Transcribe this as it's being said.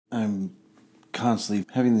I'm constantly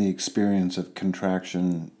having the experience of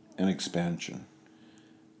contraction and expansion,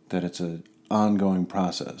 that it's an ongoing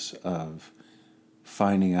process of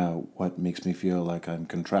finding out what makes me feel like I'm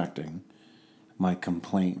contracting. My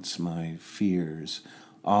complaints, my fears,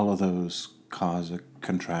 all of those cause a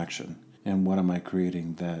contraction. And what am I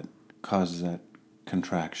creating that causes that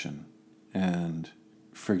contraction? And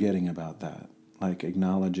forgetting about that, like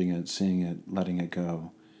acknowledging it, seeing it, letting it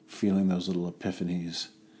go, feeling those little epiphanies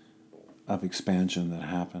of expansion that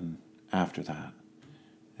happen after that.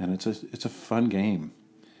 And it's a fun game.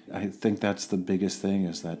 I think that's the biggest thing,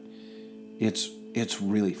 is that it's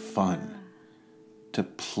really fun to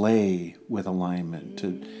play with alignment.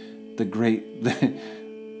 The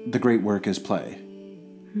great work is play.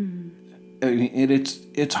 I mean,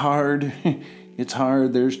 it's hard. It's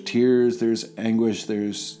hard. There's tears. There's anguish.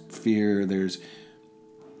 There's fear.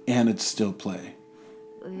 And it's still play.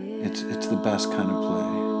 It's the best kind of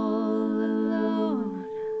play.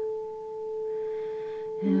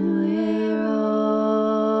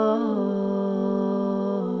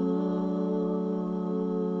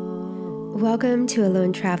 Welcome to A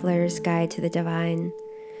Lone Traveler's Guide to the Divine,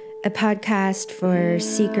 a podcast for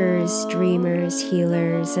seekers, dreamers,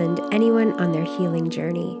 healers, and anyone on their healing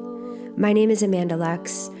journey. My name is Amanda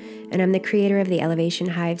Lux, and I'm the creator of the Elevation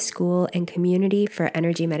Hive School and Community for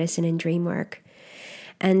Energy Medicine and Dream Work.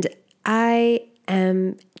 And I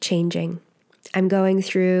am changing. I'm going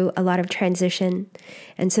through a lot of transition,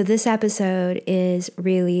 and so this episode is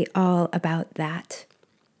really all about that.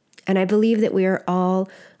 And I believe that we are all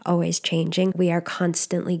always changing. We are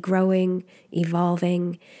constantly growing,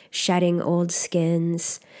 evolving, shedding old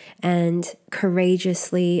skins, and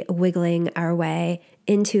courageously wiggling our way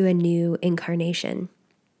into a new incarnation.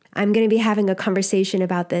 I'm going to be having a conversation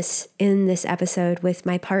about this in this episode with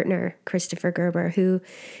my partner, Christopher Gerber, who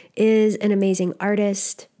is an amazing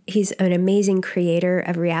artist. He's an amazing creator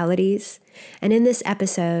of realities. And in this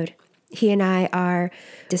episode, he and I are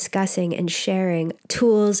discussing and sharing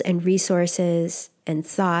tools and resources and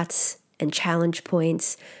thoughts and challenge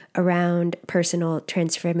points around personal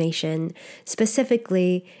transformation,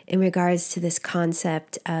 specifically in regards to this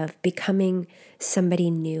concept of becoming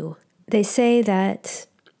somebody new. They say that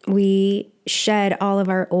we shed all of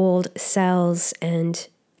our old cells and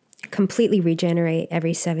completely regenerate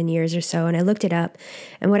every 7 years or so. And I looked it up,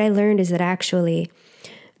 and what I learned is that actually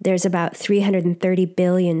there's about 330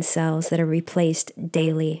 billion cells that are replaced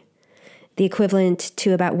daily. The equivalent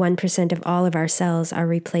to about 1% of all of our cells are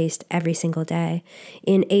replaced every single day.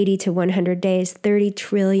 In 80 to 100 days, 30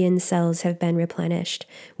 trillion cells have been replenished,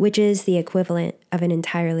 which is the equivalent of an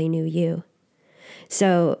entirely new you.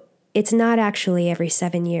 So it's not actually every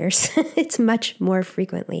 7 years. It's much more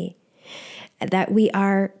frequently that we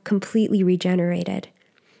are completely regenerated.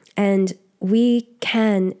 And we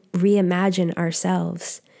can reimagine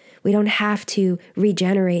ourselves. We don't have to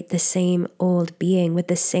regenerate the same old being with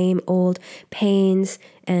the same old pains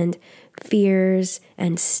and fears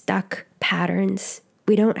and stuck patterns.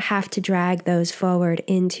 We don't have to drag those forward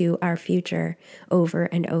into our future over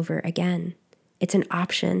and over again. It's an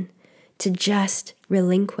option to just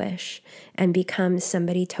relinquish and become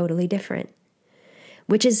somebody totally different,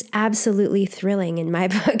 which is absolutely thrilling in my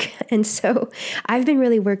book. And so I've been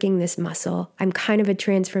really working this muscle. I'm kind of a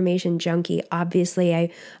transformation junkie. Obviously,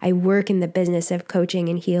 I work in the business of coaching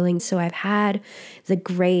and healing, so I've had the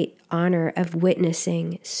great honor of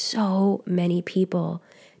witnessing so many people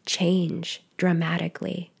change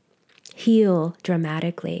dramatically, heal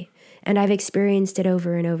dramatically, and I've experienced it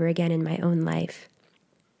over and over again in my own life.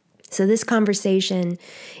 So this conversation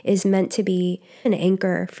is meant to be an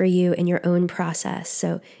anchor for you in your own process.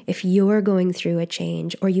 So if you're going through a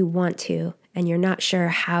change, or you want to, and you're not sure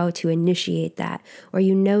how to initiate that, or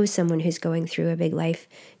you know someone who's going through a big life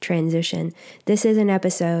transition, this is an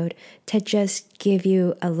episode to just give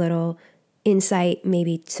you a little insight,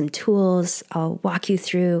 maybe some tools. I'll walk you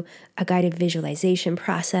through a guided visualization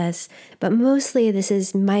process, but mostly this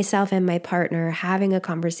is myself and my partner having a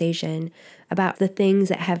conversation about the things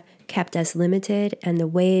that have kept us limited and the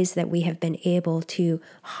ways that we have been able to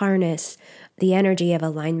harness the energy of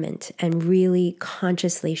alignment and really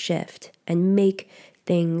consciously shift and make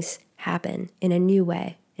things happen in a new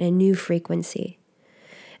way, in a new frequency.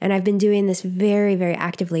 And I've been doing this very, very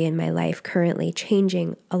actively in my life currently,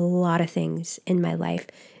 changing a lot of things in my life,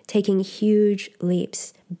 taking huge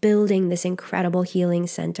leaps, building this incredible healing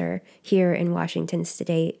center here in Washington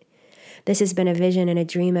State. This has been a vision and a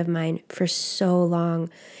dream of mine for so long.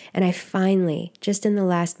 And I finally, just in the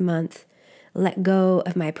last month, let go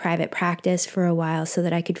of my private practice for a while so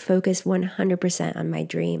that I could focus 100% on my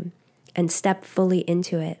dream and step fully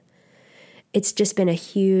into it. it's just been a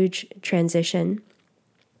huge transition.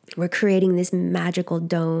 We're creating these magical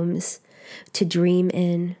domes to dream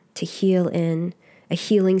in, to heal in, a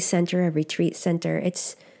healing center, a retreat center.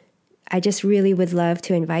 I just really would love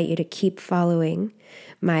to invite you to keep following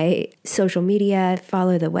my social media,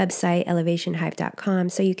 follow the website, elevationhive.com,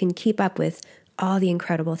 so you can keep up with all the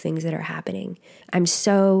incredible things that are happening. I'm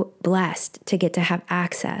so blessed to get to have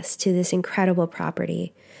access to this incredible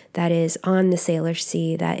property that is on the Salish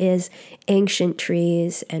Sea, that is ancient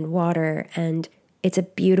trees and water, and it's a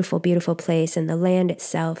beautiful, beautiful place, and the land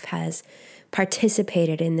itself has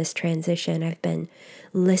participated in this transition. I've been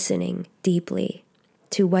listening deeply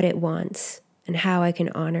to what it wants and how I can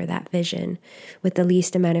honor that vision with the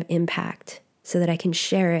least amount of impact so that I can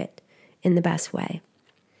share it in the best way.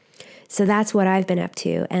 So that's what I've been up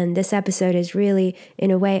to. And this episode is really,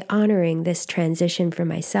 in a way, honoring this transition for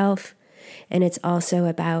myself. And it's also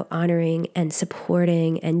about honoring and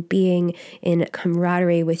supporting and being in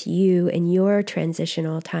camaraderie with you in your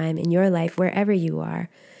transitional time in your life, wherever you are.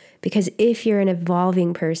 Because if you're an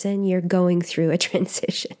evolving person, you're going through a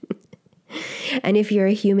transition. And if you're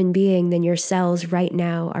a human being, then your cells right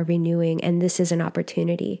now are renewing. And this is an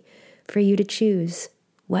opportunity for you to choose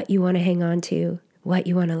what you want to hang on to, what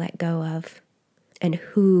you want to let go of, and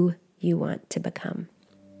who you want to become.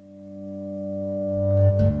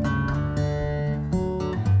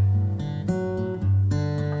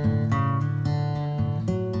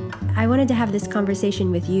 I wanted to have this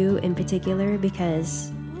conversation with you in particular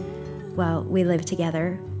because, well, we live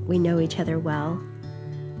together, we know each other well,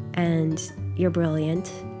 and you're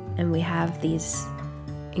brilliant, and we have these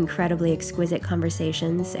incredibly exquisite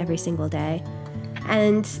conversations every single day.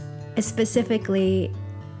 And specifically,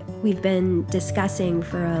 we've been discussing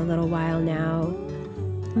for a little while now,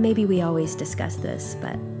 maybe we always discuss this,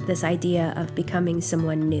 but this idea of becoming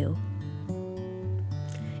someone new.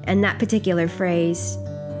 And that particular phrase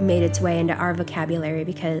made its way into our vocabulary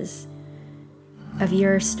because of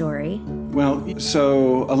your story. Well,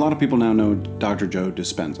 so a lot of people now know Dr. Joe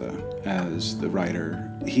Dispenza as the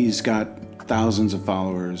writer. He's got thousands of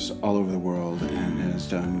followers all over the world and has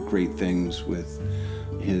done great things with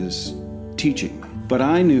his teaching. But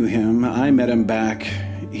I knew him, I met him back,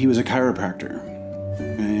 he was a chiropractor,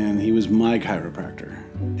 and he was my chiropractor.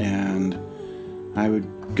 And I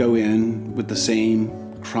would go in with the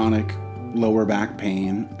same chronic lower back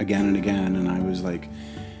pain again and again, and I was like,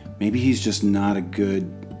 maybe he's just not a good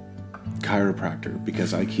chiropractor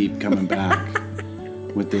because I keep coming back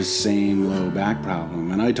with this same low back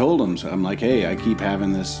problem. And I told him, so I'm like, hey, I keep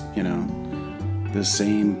having this, this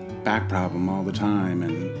same back problem all the time,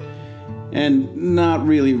 and not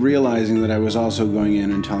really realizing that I was also going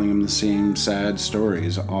in and telling him the same sad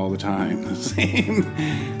stories all the time,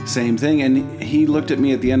 the same thing. And he looked at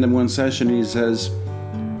me at the end of one session and he says,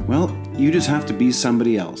 well, you just have to be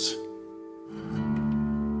somebody else.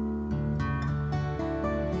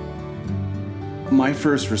 My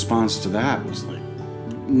first response to that was like,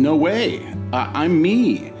 no way, I'm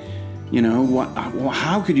me.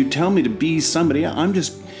 How could you tell me to be somebody else? I'm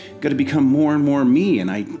just going to become more and more me.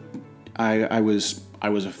 And I was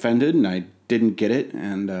offended and I didn't get it.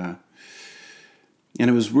 And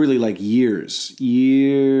it was really like years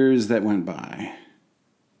that went by.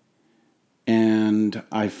 And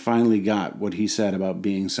I finally got what he said about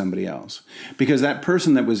being somebody else. Because that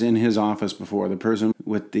person that was in his office before, the person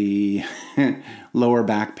with the lower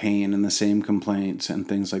back pain and the same complaints and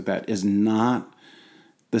things like that, is not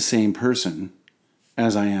the same person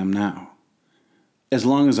as I am now. As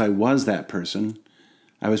long as I was that person,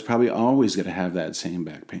 I was probably always going to have that same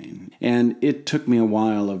back pain. And it took me a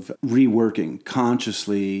while of reworking,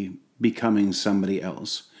 consciously becoming somebody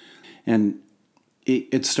else. And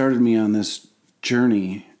it started me on this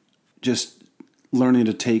journey, just learning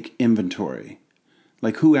to take inventory.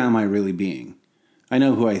 Like, who am I really being? I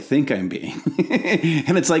know who I think I'm being.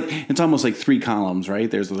 And it's almost like 3 columns, right?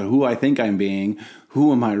 There's the who I think I'm being,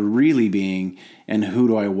 who am I really being, and who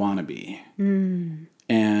do I want to be?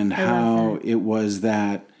 And how it was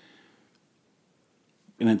that,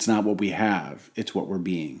 and it's not what we have, it's what we're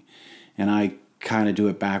being. And I kind of do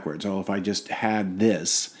it backwards. Oh, if I just had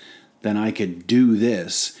this, then I could do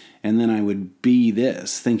this, and then I would be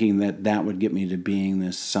this, thinking that that would get me to being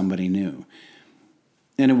this somebody new.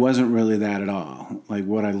 And it wasn't really that at all. Like,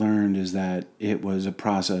 what I learned is that it was a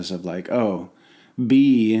process of like, oh,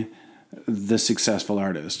 be the successful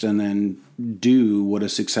artist, and then do what a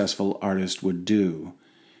successful artist would do.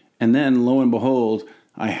 And then, lo and behold,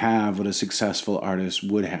 I have what a successful artist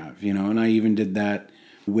would have, and I even did that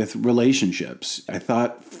with relationships. I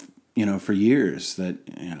thought, for years that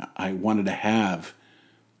I wanted to have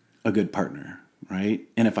a good partner. right?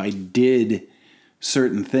 And if I did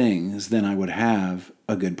certain things, then I would have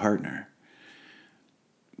a good partner.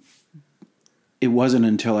 It wasn't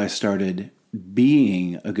until I started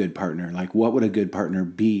being a good partner, like what would a good partner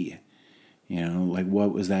be? You know, like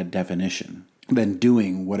what was that definition? Then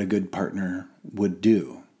doing what a good partner would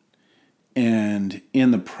do. And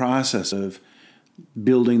in the process of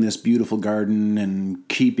building this beautiful garden and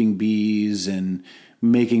keeping bees and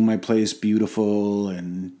making my place beautiful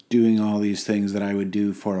and doing all these things that I would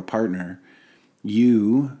do for a partner,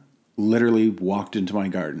 you literally walked into my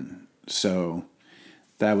garden. So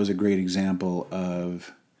that was a great example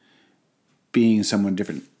of being someone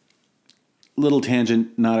different. Little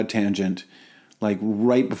tangent, not a tangent. Like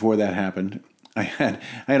right before that happened, I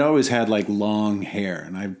had always had like long hair,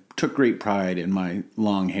 and I took great pride in my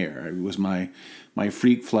long hair. It was my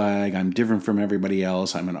freak flag. I'm different from everybody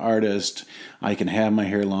else. I'm an artist. I can have my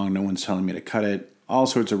hair long. No one's telling me to cut it. All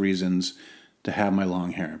sorts of reasons to have my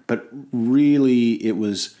long hair. But really, it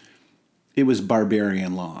was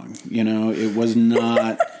barbarian long. You know, it was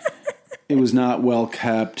not. It was not well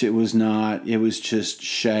kept. It was just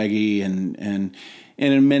shaggy and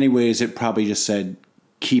in many ways it probably just said,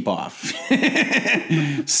 keep off,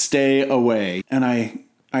 stay away. And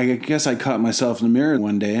I guess I caught myself in the mirror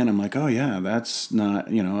one day and I'm like, oh yeah, that's not,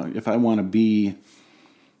 you know, if I want to be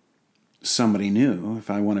somebody new, if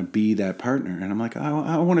I want to be that partner, and I'm like,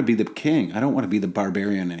 I want to be the king. I don't want to be the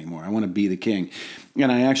barbarian anymore. I want to be the king. And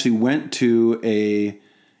I actually went to a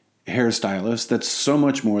hairstylist that's so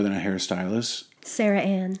much more than a hairstylist. Sarah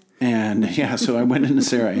Ann. And yeah, so I went into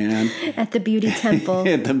Sarah Ann. At the beauty temple.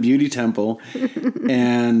 At the beauty temple.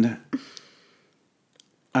 And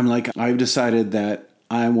I'm like, I've decided that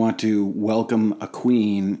I want to welcome a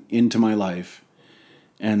queen into my life.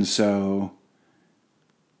 And so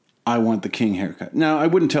I want the king haircut. Now, I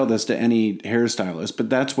wouldn't tell this to any hairstylist, but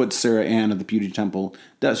that's what Sarah Ann at the beauty temple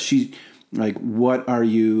does. She, like, what are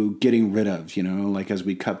you getting rid of? You know, like as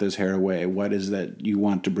we cut this hair away, what is that you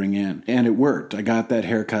want to bring in? And it worked. I got that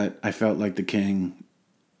haircut. I felt like the king.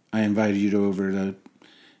 I invited you over to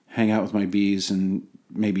hang out with my bees and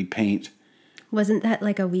maybe paint. Wasn't that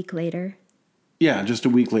like a week later? Yeah, just a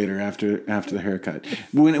week later after the haircut.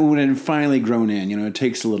 When it had finally grown in, you know, it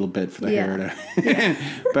takes a little bit for the hair to... Yeah.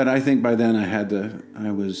 But I think by then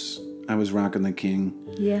I was rocking the king.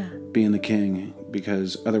 Yeah. Being the king,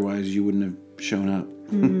 because otherwise you wouldn't have shown up.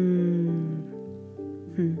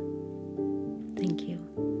 Thank you.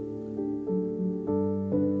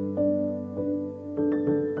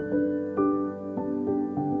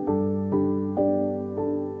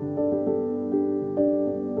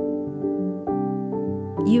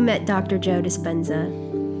 You met Dr. Joe Dispenza.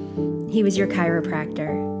 He was your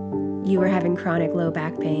chiropractor. You were having chronic low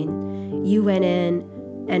back pain. You went in,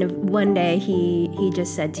 and one day he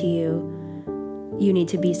just said to you, you need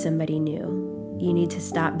to be somebody new. You need to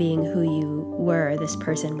stop being who you were, this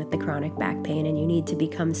person with the chronic back pain, and you need to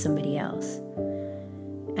become somebody else.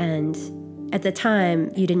 And at the time,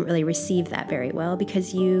 you didn't really receive that very well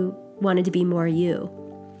because you wanted to be more you.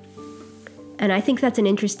 And I think that's an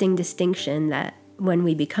interesting distinction, that when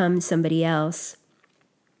we become somebody else,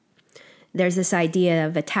 there's this idea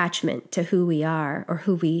of attachment to who we are or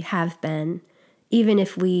who we have been. Even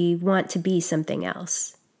if we want to be something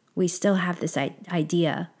else, we still have this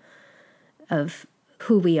idea of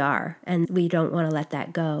who we are, and we don't want to let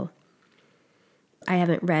that go. I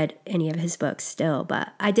haven't read any of his books still,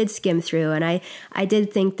 but I did skim through, and I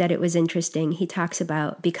did think that it was interesting. He talks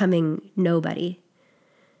about becoming nobody.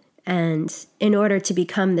 And in order to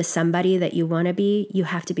become the somebody that you want to be, you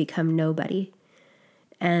have to become nobody.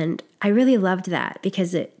 And I really loved that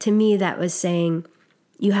because to me, that was saying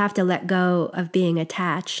you have to let go of being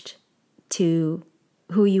attached to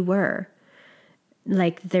who you were.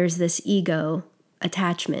 Like there's this ego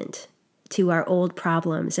attachment to our old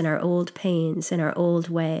problems and our old pains and our old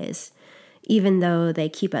ways, even though they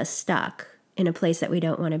keep us stuck in a place that we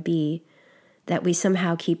don't want to be. That we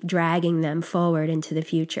somehow keep dragging them forward into the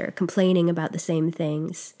future, complaining about the same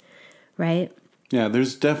things, right? Yeah,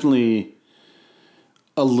 there's definitely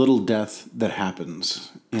a little death that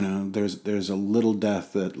happens. You know, there's a little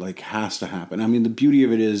death that like has to happen. I mean, the beauty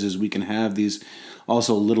of it is we can have these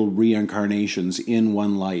also little reincarnations in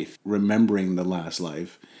one life, remembering the last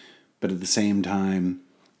life, but at the same time,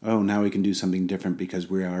 oh, now we can do something different because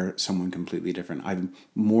we are someone completely different. I've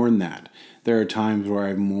mourned that. There are times where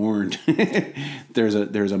I've mourned. There's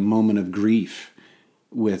a moment of grief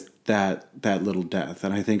with that little death.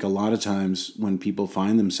 And I think a lot of times when people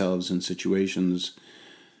find themselves in situations,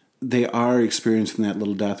 they are experiencing that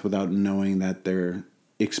little death without knowing that they're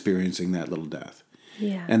experiencing that little death.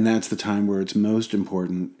 Yeah. And that's the time where it's most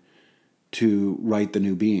important to write the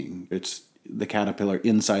new being. It's the caterpillar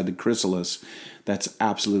inside the chrysalis that's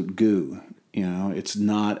absolute goo. It's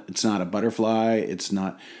not a butterfly. It's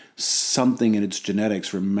not something in its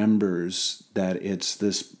genetics remembers that it's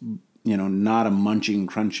this, not a munching,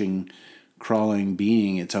 crunching, crawling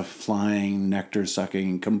being. It's a flying,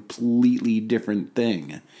 nectar-sucking, completely different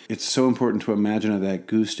thing. It's so important to imagine at that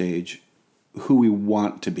goo stage who we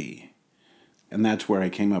want to be. And that's where I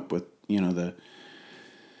came up with, the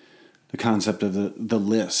concept of the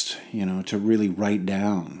list, to really write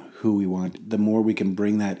down who we want. The more we can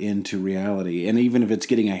bring that into reality, and even if it's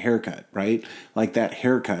getting a haircut, right? Like that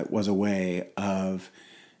haircut was a way of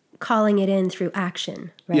calling it in through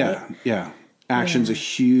action, right? Yeah. Action's a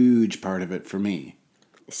huge part of it for me.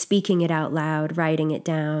 Speaking it out loud, writing it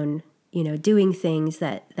down, doing things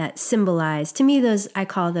that symbolize, to me, I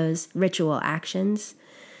call those ritual actions,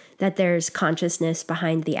 that there's consciousness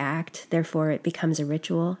behind the act, therefore it becomes a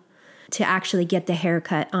ritual. To actually get the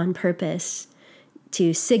haircut on purpose,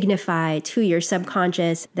 to signify to your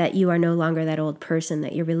subconscious that you are no longer that old person,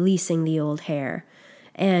 that you're releasing the old hair.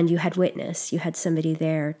 And you had witness, you had somebody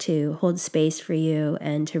there to hold space for you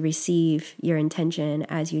and to receive your intention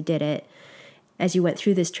as you did it, as you went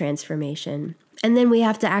through this transformation. And then we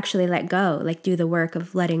have to actually let go, like do the work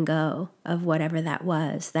of letting go of whatever that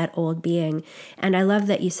was, that old being. And I love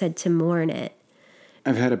that you said to mourn it.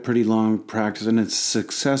 I've had a pretty long practice, and it's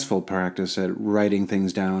successful practice at writing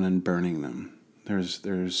things down and burning them.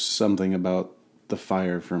 There's something about the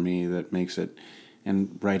fire for me that makes it,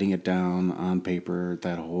 and writing it down on paper,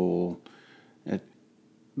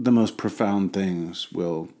 the most profound things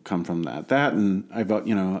will come from that. That, and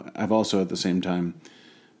I've also at the same time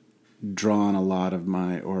drawn a lot of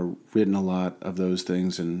or written a lot of those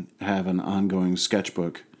things and have an ongoing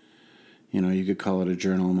sketchbook. You could call it a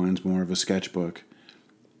journal. Mine's more of a sketchbook.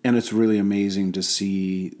 And it's really amazing to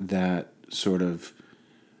see that sort of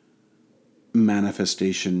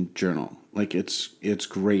manifestation journal. Like it's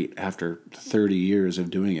great after 30 years of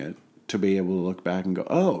doing it to be able to look back and go,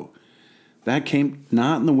 oh, that came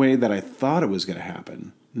not in the way that I thought it was going to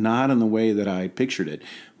happen, not in the way that I pictured it,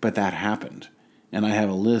 but that happened. And I have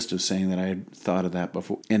a list of saying that I had thought of that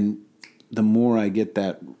before. And the more I get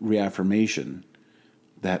that reaffirmation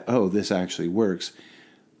that, oh, this actually works,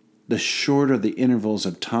 the shorter the intervals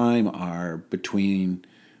of time are between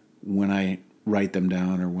when I write them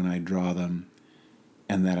down or when I draw them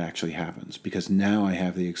and that actually happens. Because now I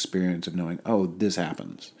have the experience of knowing, oh, this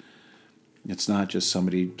happens. It's not just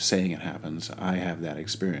somebody saying it happens. I have that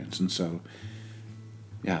experience. And so,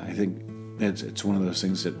 yeah, I think it's one of those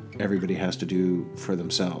things that everybody has to do for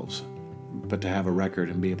themselves. But to have a record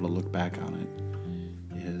and be able to look back on it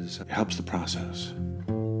helps the process.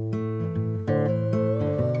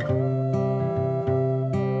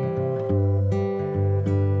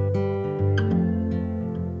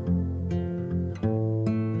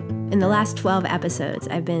 In the last 12 episodes,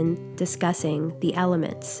 I've been discussing the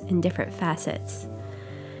elements in different facets.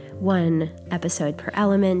 One episode per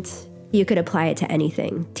element. You could apply it to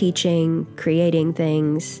anything. Teaching, creating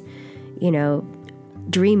things,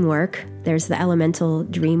 dream work. There's the elemental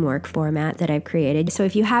dream work format that I've created. So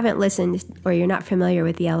if you haven't listened or you're not familiar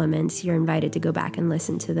with the elements, you're invited to go back and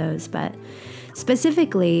listen to those. But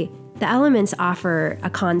specifically, the elements offer a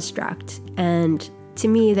construct. And to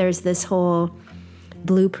me, there's this whole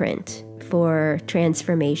blueprint for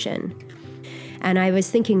transformation. And I was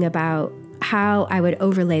thinking about how I would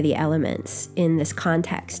overlay the elements in this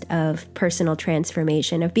context of personal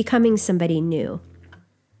transformation, of becoming somebody new.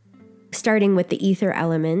 Starting with the ether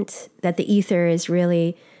element, that the ether is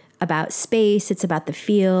really about space, it's about the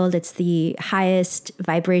field, it's the highest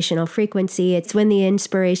vibrational frequency, it's when the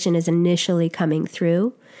inspiration is initially coming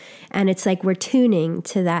through. And it's like we're tuning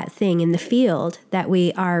to that thing in the field that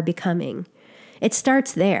we are becoming. It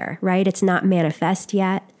starts there, right? It's not manifest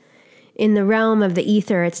yet. In the realm of the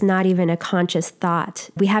ether, it's not even a conscious thought.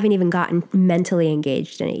 We haven't even gotten mentally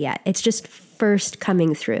engaged in it yet. It's just first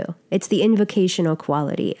coming through. It's the invocational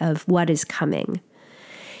quality of what is coming.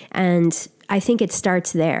 And I think it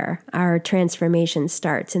starts there. Our transformation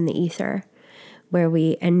starts in the ether, where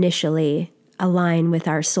we initially align with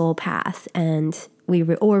our soul path, and we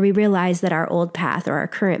realize that our old path or our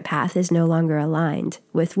current path is no longer aligned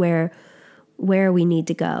with where we need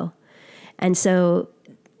to go. And so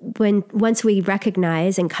once we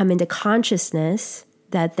recognize and come into consciousness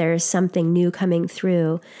that there's something new coming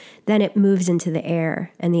through, then it moves into the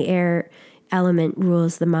air, and the air element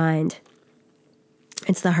rules the mind.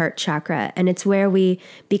 It's the heart chakra, and it's where we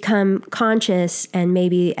become conscious, and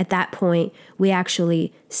maybe at that point we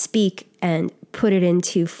actually speak and put it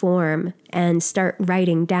into form and start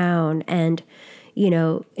writing down and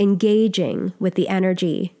engaging with the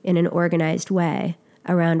energy in an organized way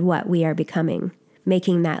around what we are becoming,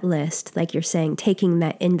 making that list, like you're saying, taking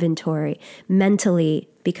that inventory, mentally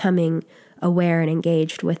becoming aware and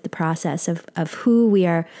engaged with the process of who we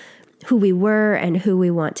are, who we were and who we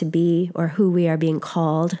want to be, or who we are being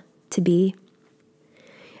called to be.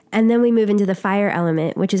 And then we move into the fire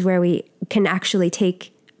element, which is where we can actually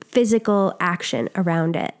take physical action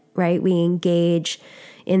around it, right? We engage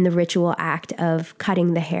in the ritual act of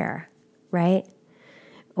cutting the hair, right?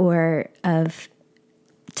 Or of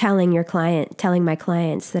telling my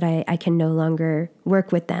clients that I can no longer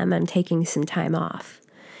work with them. I'm taking some time off.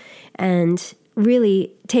 And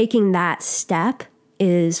really taking that step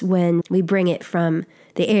is when we bring it from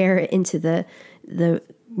the air into the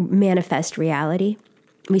manifest reality.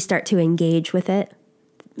 We start to engage with it.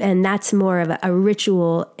 And that's more of a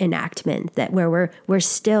ritual enactment that where we're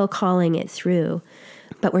still calling it through,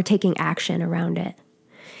 but we're taking action around it.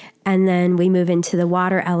 And then we move into the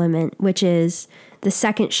water element, which is the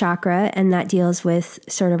second chakra, and that deals with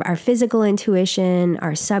sort of our physical intuition,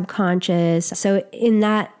 our subconscious. So in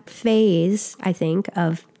that phase, I think,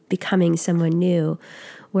 of becoming someone new,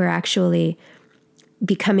 we're actually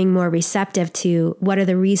becoming more receptive to what are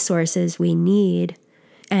the resources we need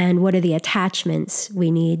and what are the attachments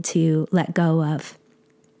we need to let go of.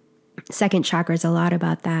 Second chakra is a lot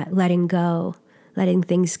about that, letting go, letting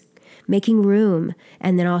things, making room,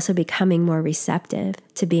 and then also becoming more receptive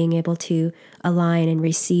to being able to align and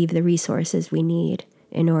receive the resources we need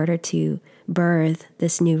in order to birth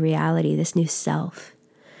this new reality, this new self.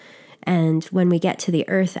 And when we get to the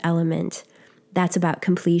earth element, that's about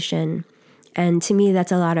completion. And to me,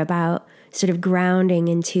 that's a lot about sort of grounding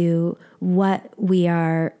into what we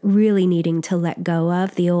are really needing to let go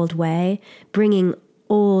of, the old way, bringing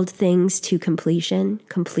old things to completion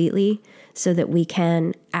completely so that we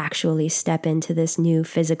can actually step into this new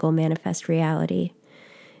physical manifest reality.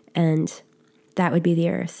 And that would be the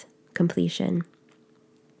earth, completion.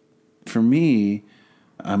 For me,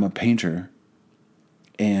 I'm a painter.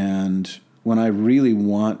 And when I really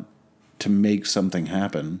want to make something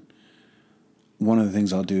happen, one of the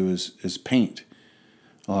things I'll do is paint.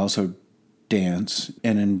 I'll also dance.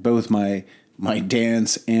 And in both my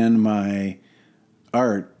dance and my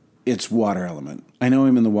art, it's water element. I know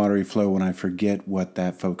I'm in the watery flow when I forget what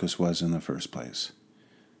that focus was in the first place.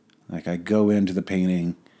 Like I go into the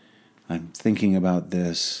painting, I'm thinking about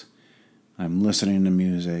this, I'm listening to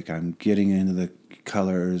music, I'm getting into the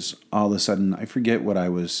colors. All of a sudden, I forget what I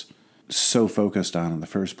was so focused on in the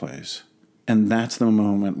first place. And that's the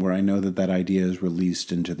moment where I know that idea is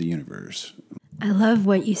released into the universe. I love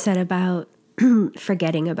what you said about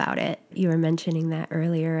forgetting about it. You were mentioning that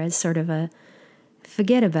earlier as sort of a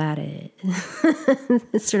forget about it.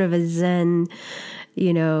 It's sort of a Zen,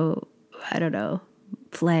 I don't know,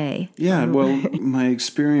 play. Yeah, well, my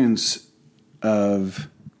experience of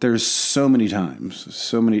there's so many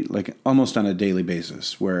times, like almost on a daily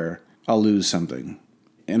basis where I'll lose something.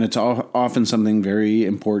 And it's often something very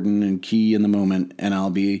important and key in the moment, and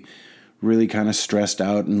I'll be really kind of stressed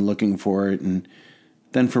out and looking for it. And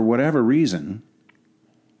then for whatever reason,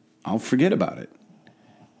 I'll forget about it.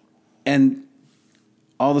 And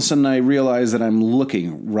all of a sudden I realize that I'm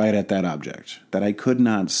looking right at that object that I could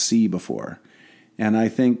not see before. And I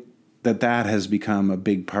think that has become a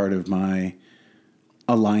big part of my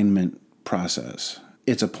alignment process.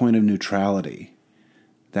 It's a point of neutrality,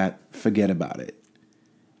 that forget about it.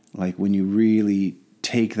 Like when you really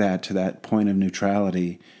take that to that point of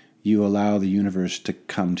neutrality, you allow the universe to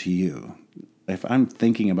come to you. If I'm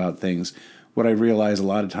thinking about things, what I realize a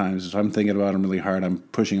lot of times is if I'm thinking about them really hard, I'm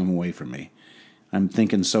pushing them away from me. I'm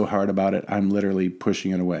thinking so hard about it, I'm literally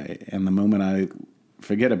pushing it away. And the moment I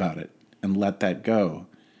forget about it and let that go,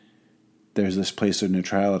 there's this place of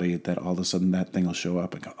neutrality that all of a sudden that thing will show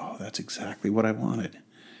up and go, oh, that's exactly what I wanted.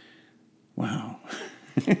 Wow.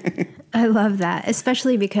 I love that,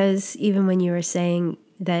 especially because even when you were saying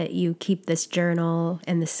that you keep this journal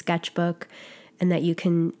and the sketchbook and that you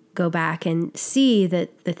can go back and see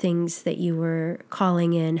that the things that you were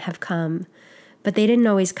calling in have come, but they didn't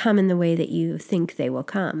always come in the way that you think they will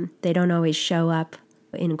come. They don't always show up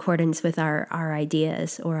in accordance with our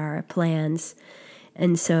ideas or our plans.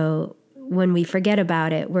 And so when we forget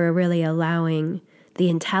about it, we're really allowing the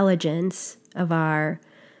intelligence of our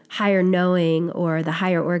higher knowing or the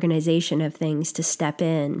higher organization of things to step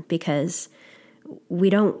in, because we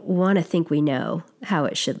don't want to think we know how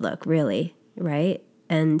it should look, really, right?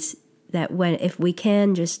 And that if we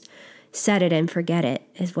can just set it and forget it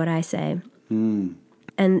is what I say.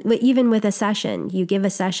 And even with a session, you give a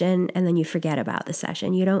session and then you forget about the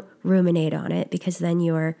session. You don't ruminate on it, because then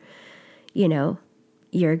you're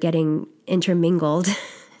you're getting intermingled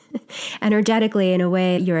energetically in a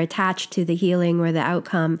way, you're attached to the healing or the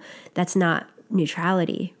outcome. That's not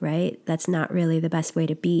neutrality, right? That's not really the best way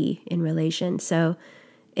to be in relation. So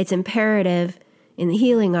it's imperative in the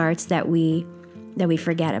healing arts that we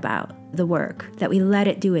forget about the work, that we let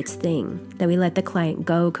it do its thing, that we let the client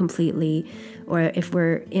go completely, or if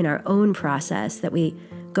we're in our own process, that we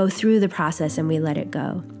go through the process and we let it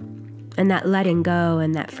go. And that letting go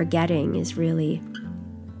and that forgetting is really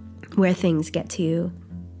where things get to,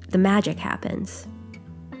 the magic happens.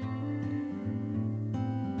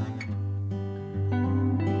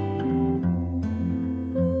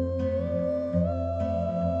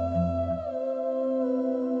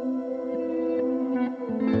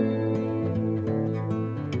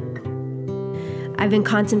 I've been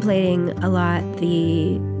contemplating a lot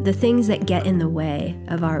the things that get in the way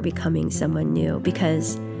of our becoming someone new,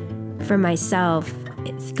 because for myself,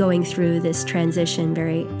 it's going through this transition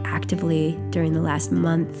very actively during the last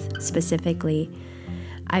month specifically,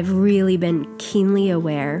 I've really been keenly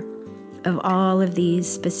aware of all of these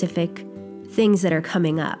specific things that are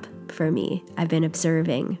coming up for me. I've been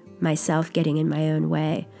observing myself getting in my own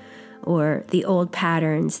way, or the old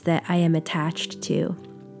patterns that I am attached to,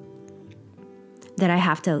 that I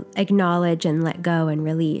have to acknowledge and let go and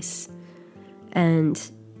release. And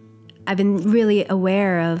I've been really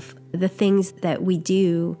aware of the things that we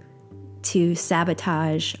do to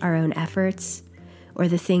sabotage our own efforts, or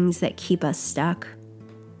the things that keep us stuck.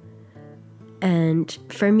 And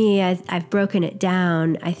for me, I've broken it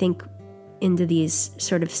down, I think, into these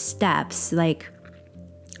sort of steps. Like,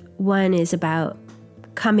 one is about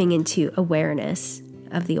coming into awareness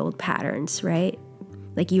of the old patterns, right?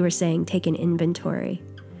 Like you were saying, take an inventory.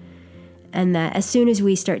 And that as soon as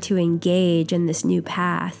we start to engage in this new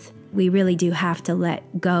path, we really do have to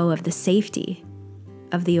let go of the safety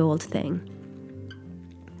of the old thing.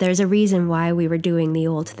 There's a reason why we were doing the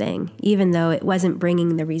old thing. Even though it wasn't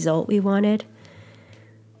bringing the result we wanted,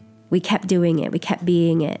 we kept doing it, we kept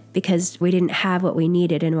being it, because we didn't have what we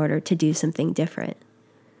needed in order to do something different.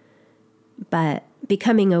 But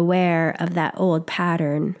becoming aware of that old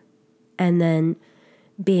pattern and then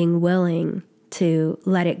being willing to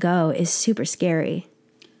let it go is super scary.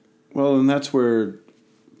 Well, and that's where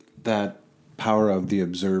that power of the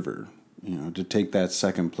observer, to take that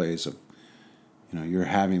second place of, you're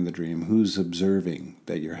having the dream. Who's observing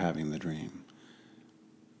that you're having the dream?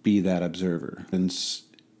 Be that observer. And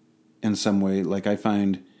in some way, like I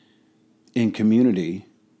find in community,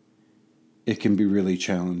 it can be really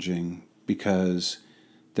challenging because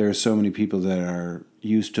there are so many people that are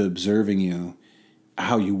used to observing you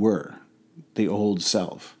how you were, the old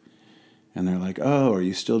self. And they're like, oh, are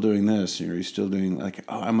you still doing this? Or are you still doing, like,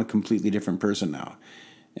 oh, I'm a completely different person now.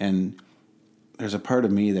 And there's a part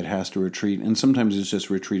of me that has to retreat. And sometimes it's just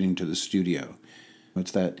retreating to the studio.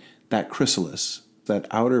 It's that chrysalis, that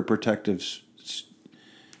outer protective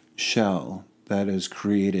shell that is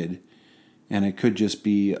created. And it could just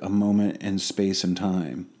be a moment in space and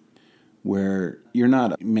time where you're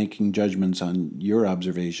not making judgments on your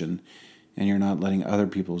observation, and you're not letting other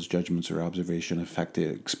people's judgments or observation affect the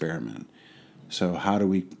experiment. So how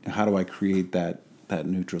do I create that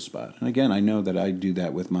neutral spot? And again, I know that I do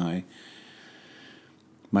that with my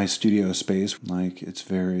studio space. Like, it's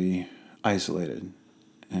very isolated,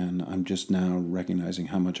 and I'm just now recognizing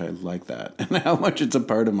how much I like that and how much it's a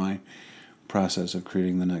part of my process of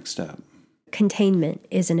creating the next step. Containment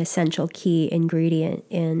is an essential key ingredient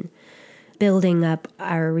in building up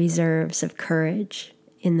our reserves of courage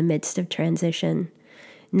in the midst of transition,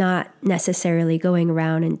 not necessarily going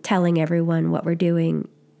around and telling everyone what we're doing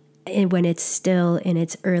when it's still in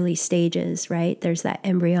its early stages, right? There's that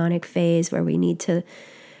embryonic phase where we need to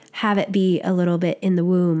have it be a little bit in the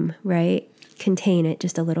womb, right? Contain it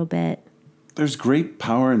just a little bit. There's great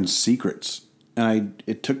power in secrets. And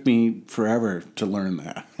it took me forever to learn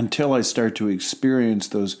that until I start to experience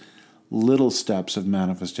those little steps of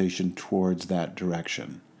manifestation towards that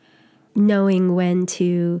direction. Knowing when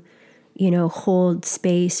to, hold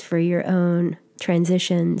space for your own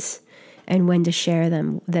transitions and when to share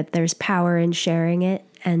them, that there's power in sharing it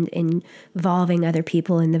and involving other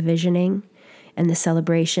people in the visioning and the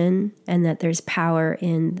celebration, and that there's power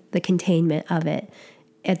in the containment of it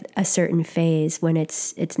at a certain phase when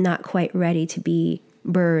it's not quite ready to be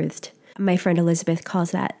birthed. My friend Elizabeth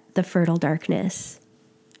calls that the fertile darkness,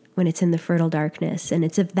 when it's in the fertile darkness, and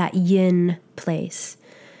it's of that yin place.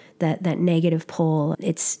 That negative pole,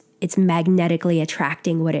 it's magnetically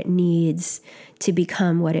attracting what it needs to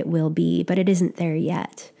become what it will be, but it isn't there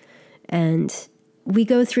yet. And we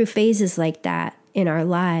go through phases like that in our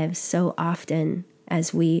lives so often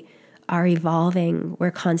as we are evolving.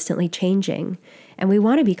 We're constantly changing, and we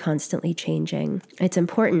want to be constantly changing. It's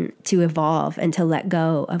important to evolve and to let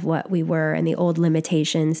go of what we were and the old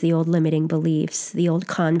limitations, the old limiting beliefs, the old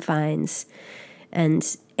confines. And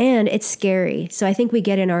it's scary. So I think we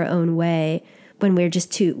get in our own way when we're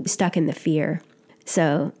just too stuck in the fear.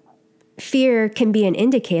 So fear can be an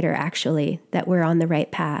indicator, actually, that we're on the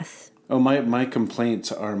right path. Oh, my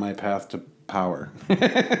complaints are my path to power.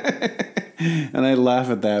 And I laugh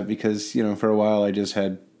at that because, for a while I just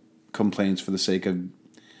had complaints for the sake of,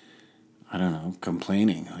 I don't know,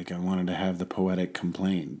 complaining. Like I wanted to have the poetic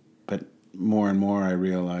complaint. But more and more I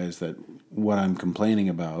realize that what I'm complaining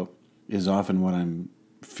about is often what I'm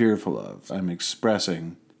fearful of. I'm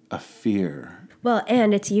expressing a fear. Well,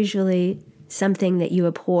 and it's usually something that you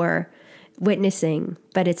abhor witnessing,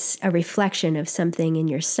 but it's a reflection of something in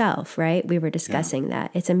yourself, right? We were discussing that.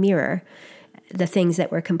 It's a mirror. The things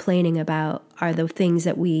that we're complaining about are the things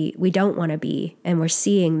that we don't want to be, and we're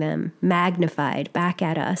seeing them magnified back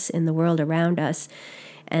at us in the world around us.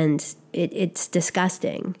 And it's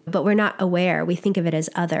disgusting, but we're not aware. We think of it as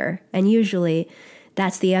other. And usually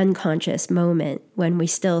that's the unconscious moment when we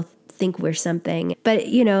still think we're something. But,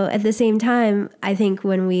 at the same time, I think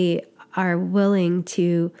when we are willing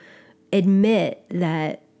to admit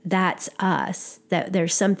that that's us, that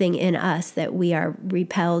there's something in us that we are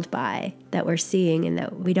repelled by, that we're seeing and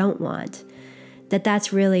that we don't want,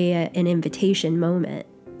 that's really an invitation moment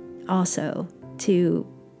also to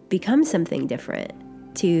become something different,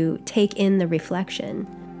 to take in the reflection.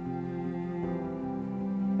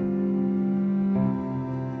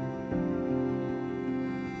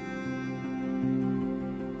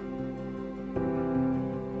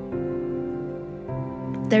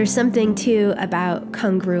 There's something, too, about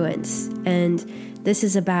congruence. And this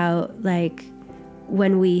is about, like,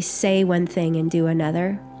 when we say one thing and do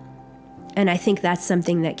another. And I think that's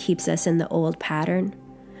something that keeps us in the old pattern.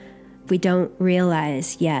 We don't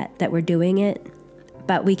realize yet that we're doing it.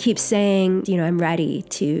 But we keep saying, I'm ready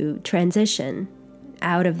to transition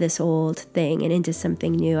out of this old thing and into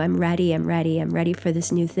something new. I'm ready for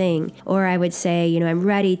this new thing. Or I would say, I'm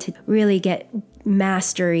ready to really get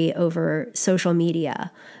mastery over social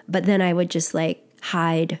media. But then I would just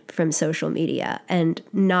hide from social media and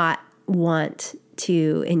not want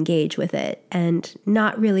to engage with it and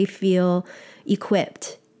not really feel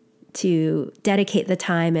equipped to dedicate the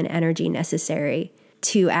time and energy necessary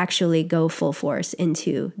to actually go full force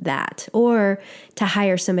into that, or to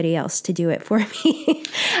hire somebody else to do it for me.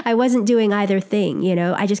 I wasn't doing either thing,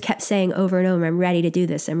 I just kept saying over and over, I'm ready to do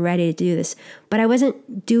this, but I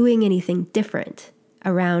wasn't doing anything different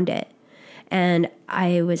around it. And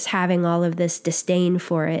I was having all of this disdain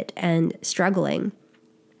for it and struggling.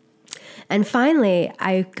 And finally,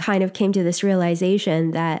 I kind of came to this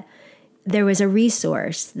realization that there was a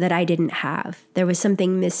resource that I didn't have. There was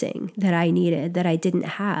something missing that I needed that I didn't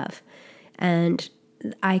have. And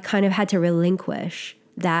I kind of had to relinquish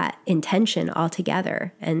that intention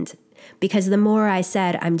altogether. And because the more I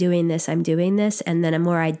said, I'm doing this, and then the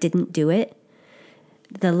more I didn't do it,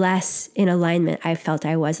 the less in alignment I felt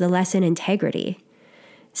I was, the less in integrity.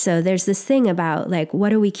 So there's this thing about what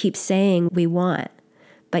do we keep saying we want,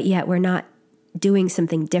 but yet we're not doing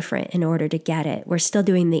something different in order to get it. We're still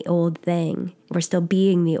doing the old thing. We're still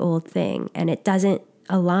being the old thing, and it doesn't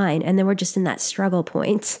align. And then we're just in that struggle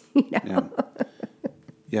point.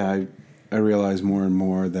 Yeah, I realize more and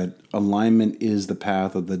more that alignment is the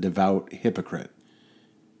path of the devout hypocrite.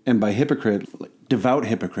 And by hypocrite, devout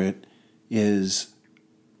hypocrite is,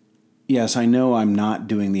 yes, I know I'm not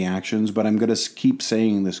doing the actions, but I'm going to keep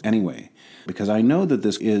saying this anyway, because I know that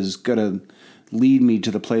this is going to lead me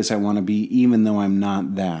to the place I want to be, even though I'm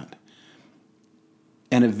not that.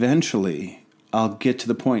 And eventually, I'll get to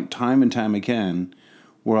the point time and time again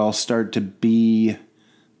where I'll start to be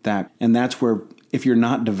that. And that's where, if you're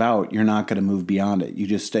not devout, you're not going to move beyond it. You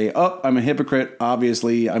just stay, I'm a hypocrite.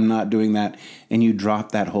 Obviously, I'm not doing that. And you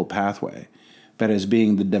drop that whole pathway. But as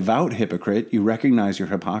being the devout hypocrite, you recognize your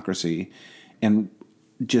hypocrisy and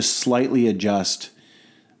just slightly adjust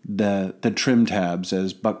the trim tabs,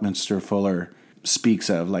 as Buckminster Fuller speaks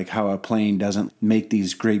of, like how a plane doesn't make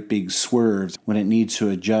these great big swerves when it needs to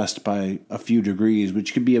adjust by a few degrees,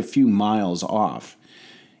 which could be a few miles off.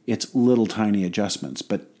 It's little tiny adjustments.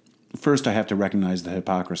 But first I have to recognize the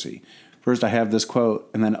hypocrisy. First I have this quote,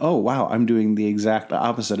 and then, oh, wow, I'm doing the exact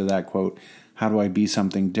opposite of that quote. How do I be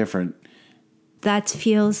something different? That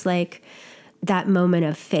feels like that moment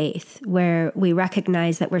of faith where we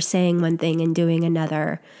recognize that we're saying one thing and doing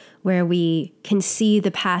another, where we can see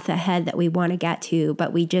the path ahead that we want to get to,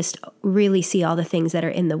 but we just really see all the things that are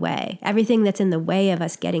in the way. Everything that's in the way of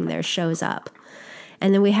us getting there shows up.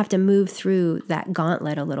 And then we have to move through that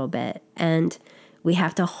gauntlet a little bit. And we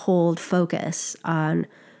have to hold focus on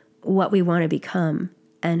what we want to become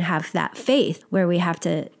and have that faith where we have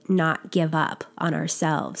to not give up on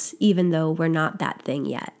ourselves, even though we're not that thing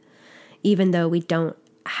yet, even though we don't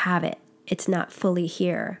have it. It's not fully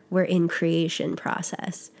here. We're in creation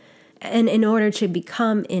process. And in order to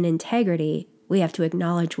become in integrity, we have to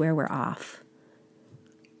acknowledge where we're off.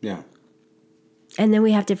 Yeah. And then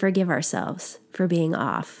we have to forgive ourselves for being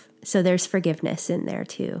off. So there's forgiveness in there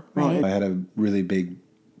too, right? Well, I had a really big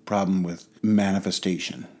problem with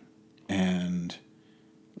manifestation and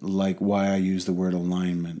like why I use the word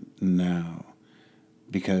alignment now.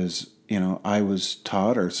 Because, I was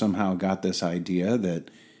taught or somehow got this idea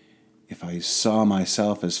that if I saw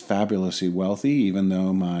myself as fabulously wealthy, even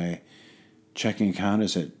though my checking account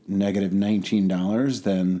is at negative $19,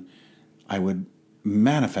 then I would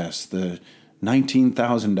manifest the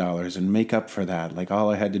 $19,000 and make up for that. Like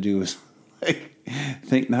all I had to do was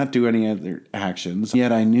not do any other actions.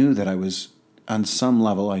 Yet I knew that on some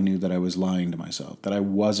level, I knew that I was lying to myself, that I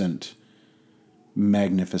wasn't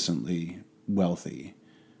magnificently wealthy.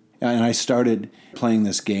 And I started playing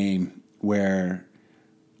this game where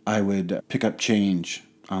I would pick up change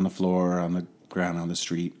on the floor, on the ground, on the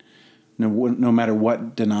street, no matter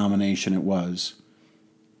what denomination it was.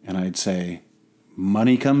 And I'd say,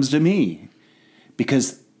 money comes to me.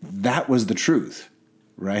 Because that was the truth,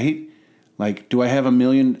 right? Like, do I have $1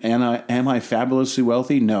 million and am I fabulously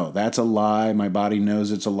wealthy? No, that's a lie. My body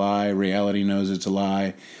knows it's a lie. Reality knows it's a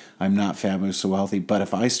lie. I'm not fabulously wealthy. But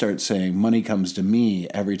if I start saying money comes to me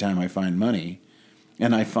every time I find money,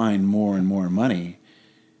 and I find more and more money,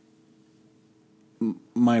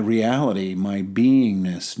 my reality, my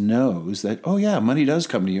beingness knows that, oh yeah, money does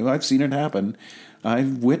come to you. I've seen it happen.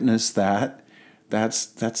 I've witnessed that.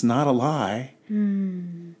 That's not a lie.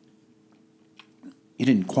 You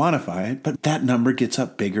didn't quantify it, but that number gets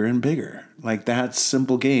up bigger and bigger. Like that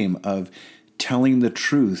simple game of telling the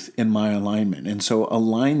truth in my alignment. And so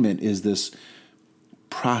alignment is this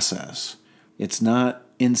process. It's not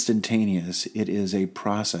instantaneous. It is a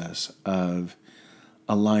process of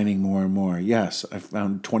aligning more and more. Yes, I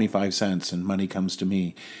found 25 cents and money comes to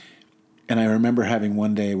me. And I remember having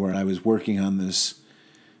one day where I was working on this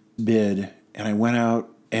bid and I went out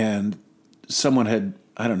and someone had,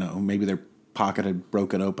 I don't know, maybe their pocket had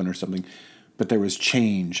broken open or something, but there was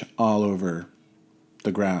change all over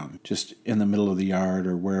the ground, just in the middle of the yard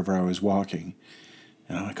or wherever I was walking.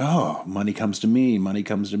 And I'm like, oh, money comes to me, money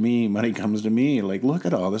comes to me, money comes to me. Like, look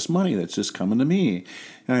at all this money that's just coming to me.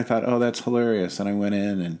 And I thought, oh, that's hilarious. And I went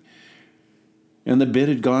in and the bid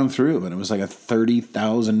had gone through, and it was like a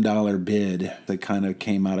 $30,000 bid that kind of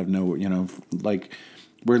came out of nowhere, like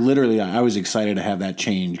where literally I was excited to have that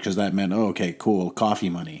change because that meant, oh, okay, cool, coffee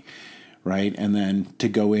money, right? And then to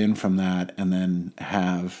go in from that and then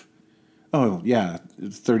have, oh, yeah,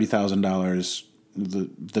 $30,000,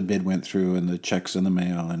 the bid went through and the check's in the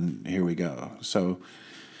mail and here we go. So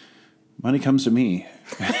money comes to me.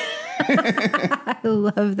 I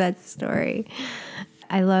love that story.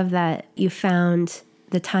 I love that you found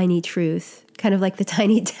the tiny truth, kind of like the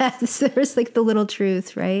tiny deaths. There's like the little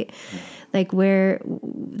truth, right? Yeah. Like where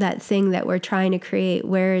that thing that we're trying to create,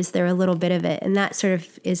 where is there a little bit of it? And that sort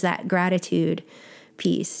of is that gratitude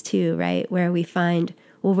piece too, right? Where we find,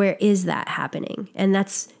 well, where is that happening? And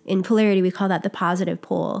that's, in polarity, we call that the positive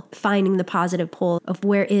pole, finding the positive pole of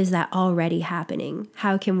where is that already happening?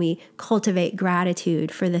 How can we cultivate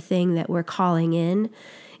gratitude for the thing that we're calling in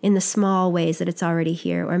the small ways that it's already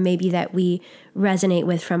here, or maybe that we resonate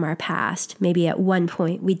with from our past. Maybe at one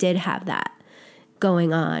point we did have that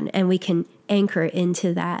going on, and we can anchor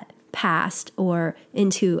into that past or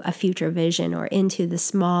into a future vision or into the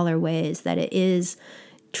smaller ways that it is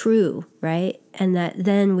true, right? And that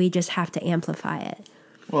then we just have to amplify it.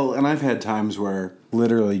 Well, and I've had times where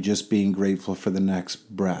literally just being grateful for the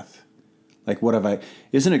next breath. Like,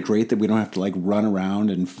 isn't it great that we don't have to like run around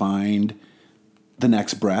and find the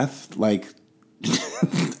next breath? Like,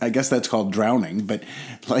 I guess that's called drowning, but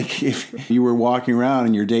like if you were walking around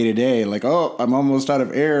in your day to day, like, oh, I'm almost out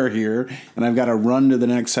of air here and I've got to run to the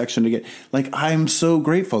next section to get, like, I'm so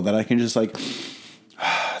grateful that I can just like,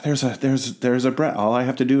 there's a breath. All I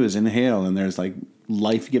have to do is inhale and there's like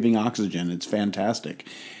life-giving oxygen. It's fantastic.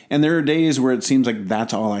 And there are days where it seems like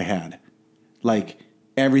that's all I had. Like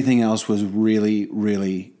everything else was really,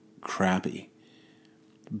 really crappy.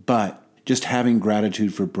 But just having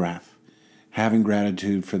gratitude for breath, having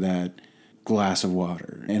gratitude for that glass of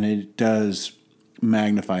water, and it does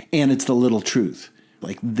magnify. And it's the little truth.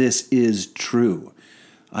 Like, this is true.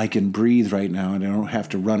 I can breathe right now and I don't have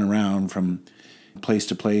to run around from place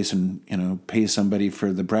to place and, pay somebody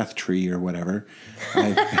for the breath tree or whatever.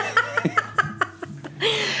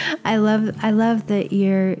 I love that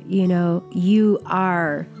you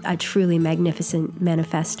are a truly magnificent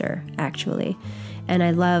manifester, actually. And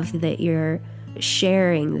I love that you're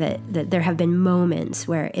sharing that there have been moments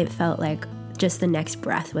where it felt like just the next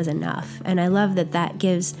breath was enough. And I love that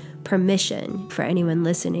gives permission for anyone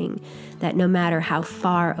listening, that no matter how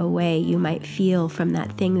far away you might feel from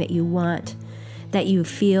that thing that you want, that you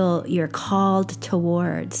feel you're called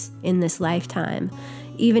towards in this lifetime,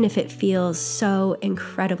 even if it feels so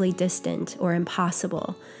incredibly distant or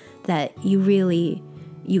impossible, that you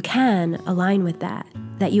can align with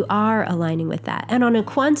that you are aligning with that. And on a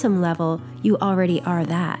quantum level, you already are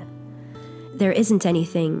that. There isn't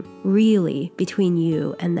anything really between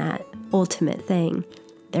you and that ultimate thing.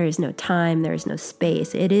 There is no time, there is no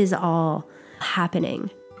space. It is all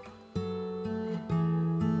happening.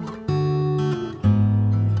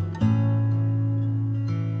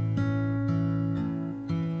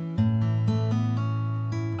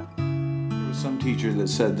 There was some teacher that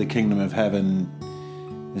said the kingdom of heaven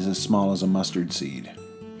is as small as a mustard seed.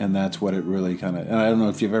 And that's what it really and I don't know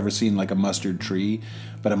if you've ever seen like a mustard tree,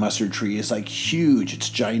 but a mustard tree is like huge. It's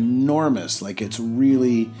ginormous. Like it's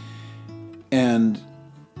really, and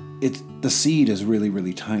the seed is really,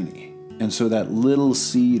 really tiny. And so that little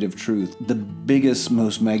seed of truth, the biggest,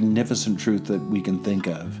 most magnificent truth that we can think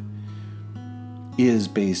of, is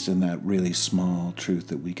based in that really small truth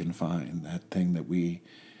that we can find, that thing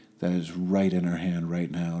that is right in our hand right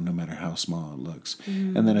now, no matter how small it looks.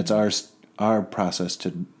 Mm. And then it's our process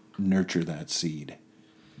to nurture that seed.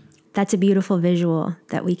 That's a beautiful visual,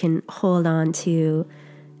 that we can hold on to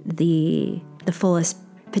the fullest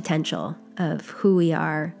potential of who we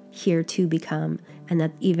are here to become, and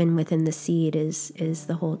that even within the seed is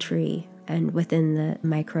the whole tree, and within the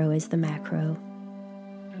micro is the macro.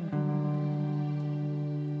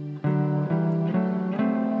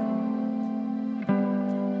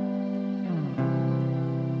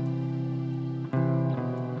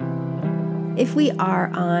 If we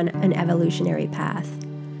are on an evolutionary path,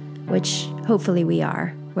 which hopefully we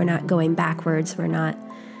are, we're not going backwards, we're not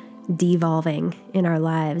devolving in our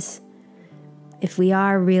lives. If we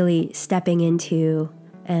are really stepping into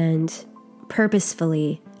and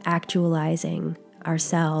purposefully actualizing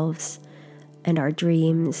ourselves and our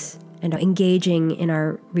dreams and engaging in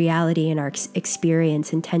our reality and our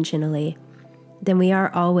experience intentionally, then we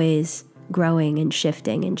are always growing and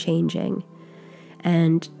shifting and changing.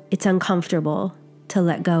 And it's uncomfortable to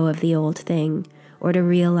let go of the old thing, or to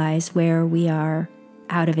realize where we are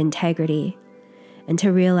out of integrity, and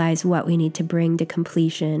to realize what we need to bring to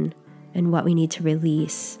completion and what we need to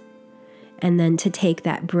release. And then to take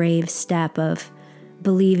that brave step of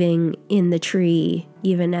believing in the tree,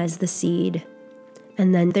 even as the seed.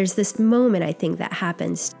 And then there's this moment, I think, that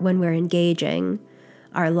happens when we're engaging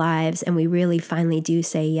our lives and we really finally do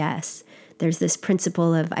say yes. There's this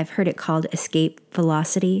principle of, I've heard it called escape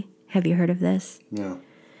velocity. Have you heard of this? Yeah.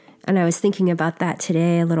 And I was thinking about that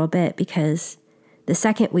today a little bit, because the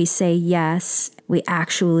second we say yes, we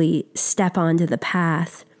actually step onto the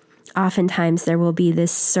path. Oftentimes there will be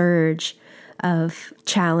this surge of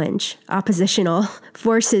challenge. Oppositional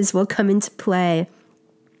forces will come into play.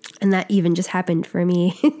 And that even just happened for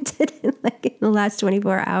me like in the last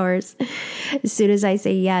 24 hours. As soon as I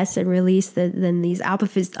say yes and release, then these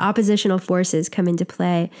oppositional forces come into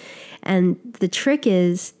play. And the trick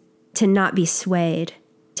is to not be swayed,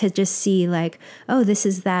 to just see like, oh, this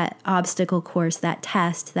is that obstacle course, that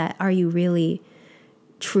test, that are you really,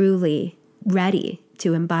 truly ready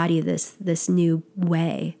to embody this new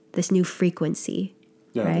way, this new frequency?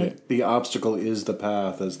 Yeah, right? The obstacle is the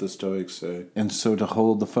path, as the Stoics say. And so to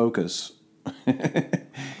hold the focus,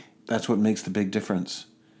 that's what makes the big difference.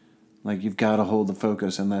 Like, you've got to hold the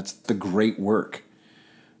focus, and that's the great work,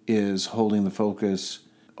 is holding the focus,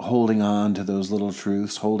 holding on to those little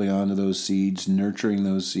truths, holding on to those seeds, nurturing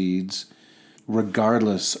those seeds,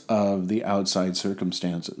 regardless of the outside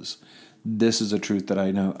circumstances. This is a truth that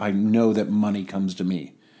I know. I know that money comes to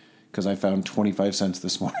me, because I found 25 cents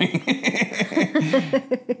this morning.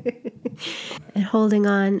 And holding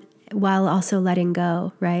on while also letting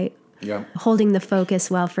go, right? Yeah. Holding the focus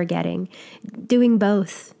while forgetting. Doing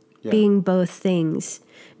both. Yeah. Being both things.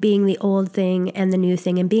 Being the old thing and the new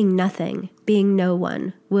thing, and being nothing. Being no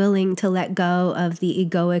one. Willing to let go of the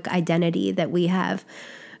egoic identity that we have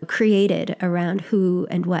created around who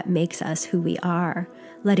and what makes us who we are.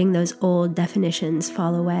 Letting those old definitions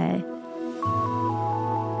fall away.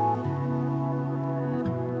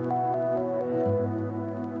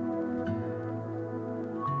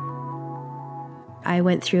 I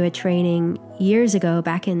went through a training years ago,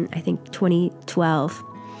 back in, I think, 2012,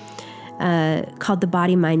 called the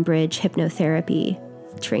Body Mind Bridge Hypnotherapy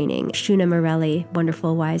Training. Shuna Morelli,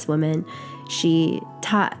 wonderful, wise woman, she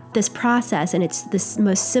taught this process, and it's this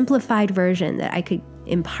most simplified version that I could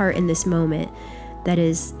impart in this moment that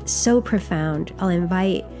is so profound. I'll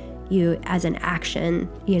invite you as an action,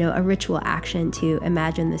 a ritual action, to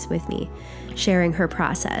imagine this with me, sharing her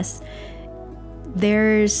process.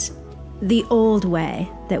 There's the old way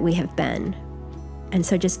that we have been. And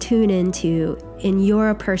so just tune into, in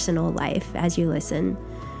your personal life as you listen,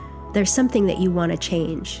 there's something that you want to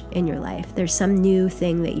change in your life. There's some new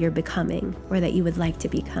thing that you're becoming or that you would like to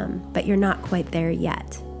become, but you're not quite there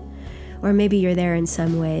yet. Or maybe you're there in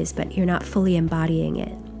some ways, but you're not fully embodying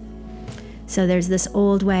it. So there's this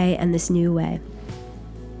old way and this new way.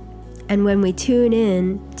 And when we tune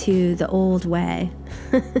in to the old way,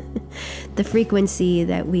 the frequency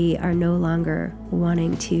that we are no longer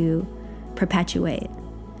wanting to perpetuate,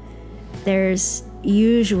 there's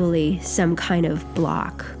usually some kind of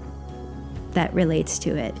block that relates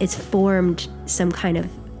to it. It's formed some kind of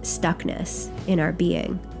stuckness in our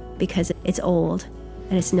being because it's old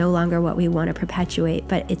and it's no longer what we want to perpetuate,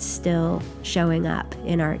 but it's still showing up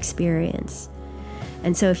in our experience.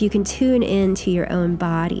 And so if you can tune into your own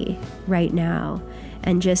body right now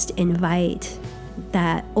and just invite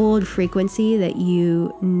that old frequency that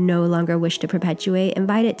you no longer wish to perpetuate,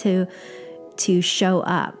 invite it to show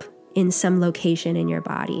up in some location in your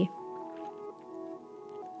body.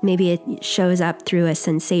 Maybe it shows up through a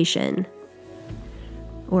sensation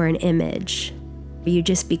or an image. You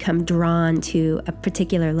just become drawn to a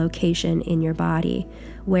particular location in your body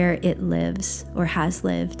where it lives or has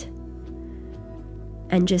lived.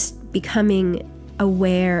 And just becoming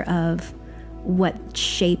aware of what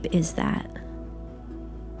shape is that,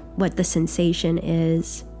 what the sensation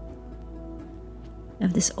is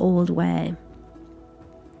of this old way,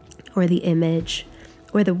 or the image,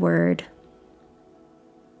 or the word.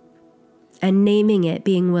 And naming it,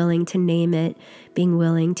 being willing to name it, being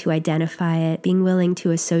willing to identify it, being willing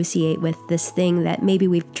to associate with this thing that maybe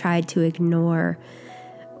we've tried to ignore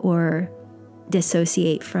or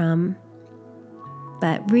dissociate from,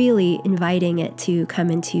 but really inviting it to come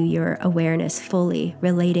into your awareness fully,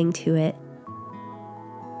 relating to it.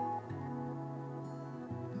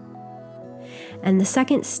 And the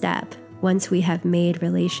second step, once we have made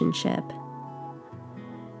relationship,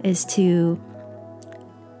 is to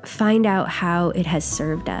find out how it has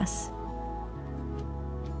served us.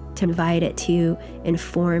 To invite it to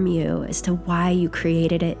inform you as to why you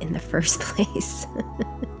created it in the first place.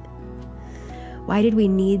 Why did we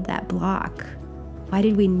need that block? Why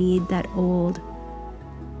did we need that old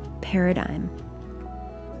paradigm?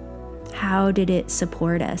 How did it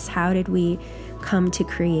support us? How did we come to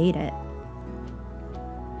create it?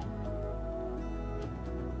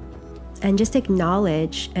 And just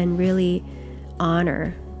acknowledge and really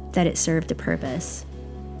honor that it served a purpose.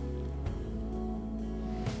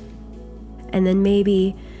 And then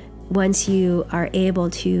maybe once you are able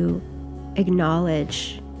to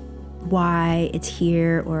acknowledge why it's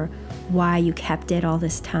here, or why you kept it all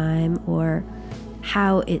this time, or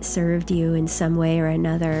how it served you in some way or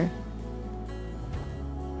another.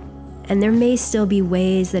 And there may still be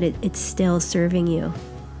ways that it's still serving you,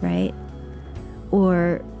 right?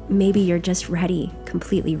 Or maybe you're just ready,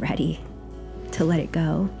 completely ready to let it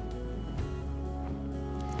go.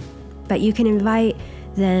 But you can invite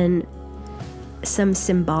then some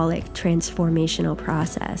symbolic transformational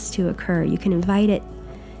process to occur. You can invite it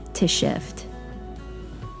to shift.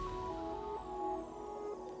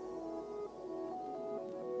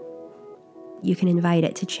 You can invite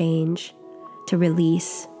it to change, to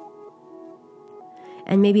release.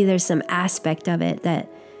 And maybe there's some aspect of it that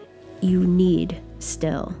you need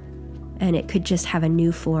still. And it could just have a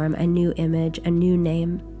new form, a new image, a new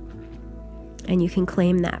name. And you can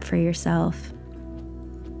claim that for yourself.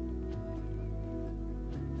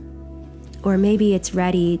 Or maybe it's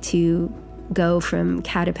ready to go from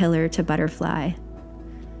caterpillar to butterfly.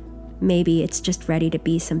 Maybe it's just ready to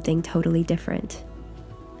be something totally different.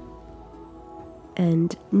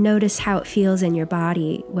 And notice how it feels in your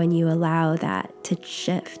body when you allow that to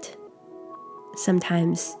shift.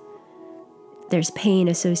 Sometimes there's pain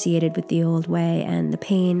associated with the old way, and the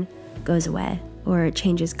pain goes away, or it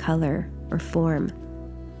changes color or form.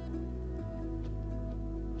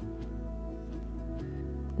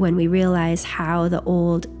 When we realize how the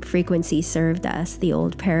old frequency served us, the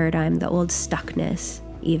old paradigm, the old stuckness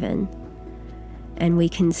even, and we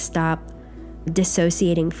can stop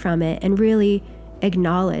dissociating from it and really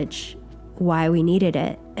acknowledge why we needed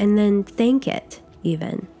it, and then thank it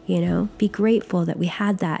even, you know? Be grateful that we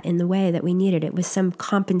had that in the way that we needed. It was some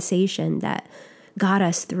compensation that got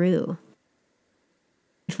us through.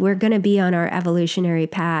 If we're going to be on our evolutionary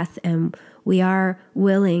path and we are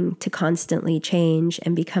willing to constantly change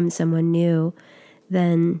and become someone new,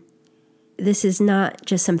 then this is not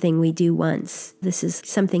just something we do once. This is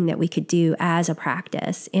something that we could do as a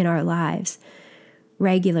practice in our lives,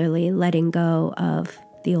 regularly letting go of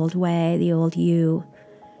the old way, the old you,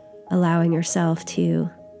 allowing yourself to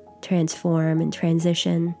transform and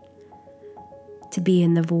transition, to be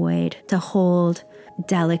in the void, to hold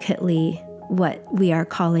delicately what we are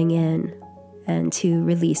calling in and to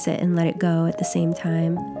release it and let it go at the same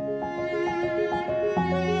time.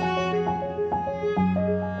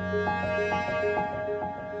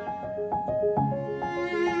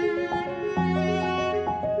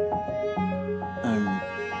 I'm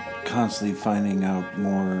constantly finding out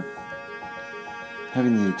more,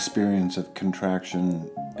 having the experience of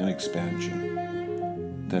contraction and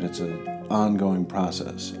expansion, that it's an ongoing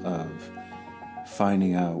process of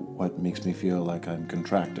finding out what makes me feel like I'm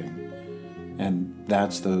contracting. And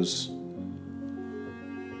that's those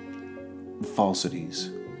falsities,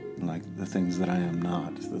 like the things that I am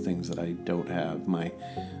not, the things that I don't have, my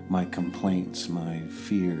complaints, my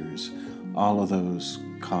fears, all of those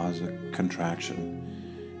cause a contraction.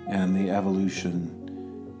 And the evolution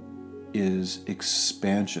is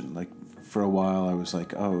expansion. Like for a while I was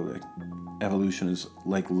like, oh, evolution is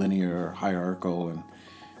like linear or hierarchical, and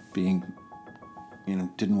being,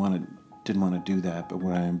 didn't want to do that. But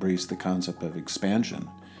when I embraced the concept of expansion,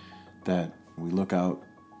 that we look out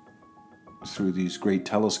through these great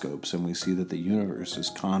telescopes and we see that the universe is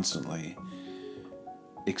constantly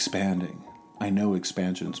expanding. I know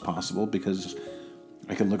expansion is possible because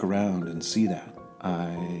I can look around and see that.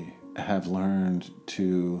 I have learned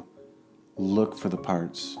to look for the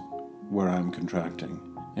parts where I'm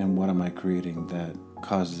contracting and what am I creating that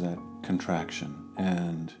causes that contraction,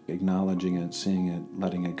 and acknowledging it, seeing it,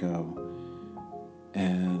 letting it go,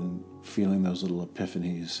 and feeling those little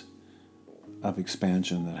epiphanies of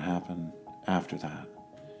expansion that happen after that.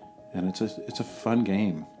 And it's a fun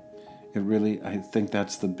game. It really, I think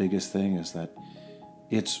that's the biggest thing, is that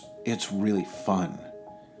it's really fun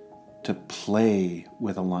to play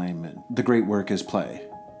with alignment. The great work is play.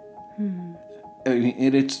 I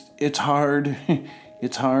mean, it's hard.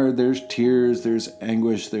 It's hard. There's tears, there's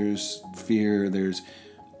anguish, there's fear,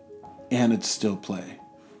 and it's still play.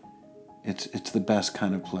 It's the best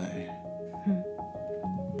kind of play.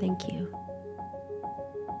 Thank you.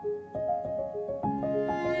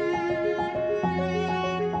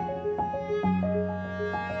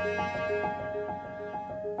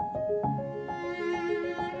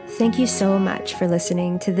 Thank you so much for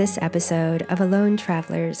listening to this episode of A Lone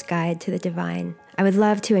Traveler's Guide to the Divine. I would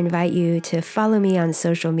love to invite you to follow me on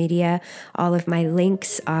social media. All of my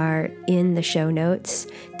links are in the show notes,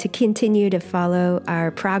 to continue to follow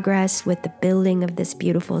our progress with the building of this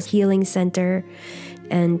beautiful healing center,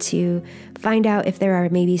 and to find out if there are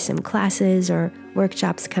maybe some classes or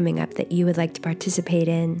workshops coming up that you would like to participate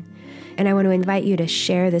in. And I want to invite you to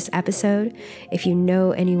share this episode if you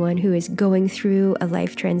know anyone who is going through a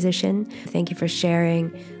life transition. Thank you for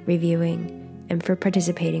sharing, reviewing, and for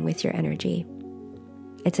participating with your energy.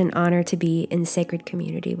 It's an honor to be in sacred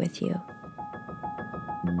community with you.